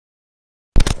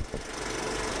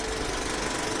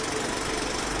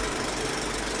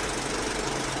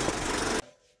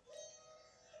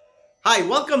Hi,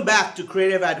 welcome back to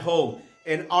Creative at Home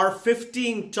in our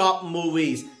 15 top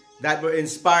movies that were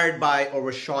inspired by or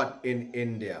were shot in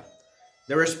India.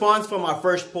 The response from our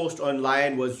first post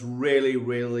online was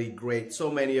really great.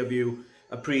 So many of you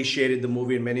appreciated the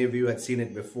movie and many of you had seen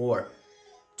it before.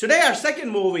 Today our second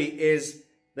movie is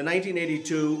the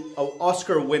 1982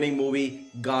 Oscar-winning movie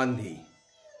Gandhi.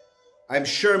 I'm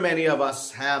sure many of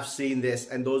us have seen this,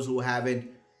 and those who haven't,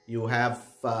 you have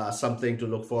something to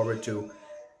look forward to.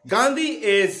 Gandhi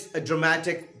is a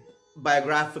dramatic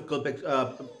biographical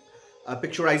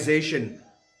picturization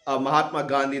of Mahatma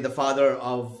Gandhi, the father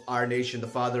of our nation, the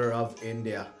father of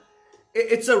India.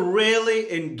 It's a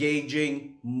really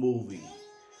engaging movie.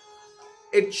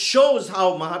 It shows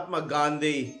how Mahatma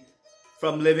Gandhi,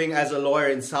 from living as a lawyer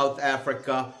in South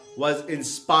Africa, was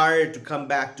inspired to come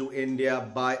back to India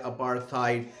by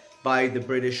apartheid, by the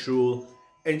British rule,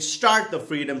 and start the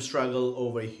freedom struggle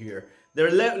over here. There are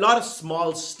a lot of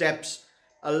small steps,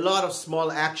 a lot of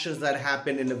small actions that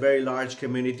happened in a very large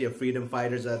community of freedom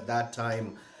fighters at that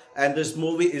time. And this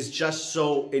movie is just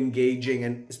so engaging,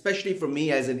 and especially for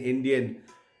me as an Indian,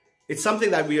 it's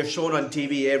something that we are shown on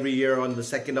TV every year on the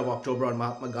 2nd of October on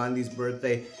Mahatma Gandhi's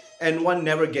birthday, and one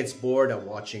never gets bored of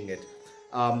watching it.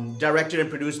 Directed and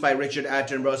produced by Richard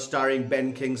Attenborough, starring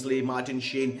Ben Kingsley, Martin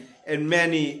Sheen, and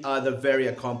many other very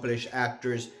accomplished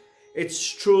actors. It's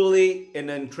truly an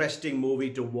interesting movie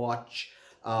to watch.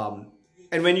 And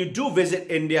when you do visit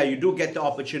India, you do get the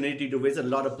opportunity to visit a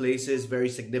lot of places very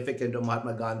significant to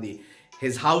Mahatma Gandhi.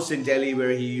 His house in Delhi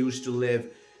where he used to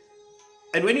live.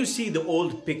 And when you see the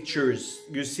old pictures,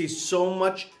 you see so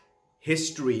much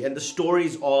history and the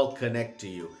stories all connect to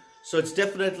you. So it's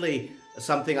definitely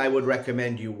something I would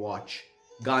recommend you watch.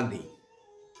 Gandhi.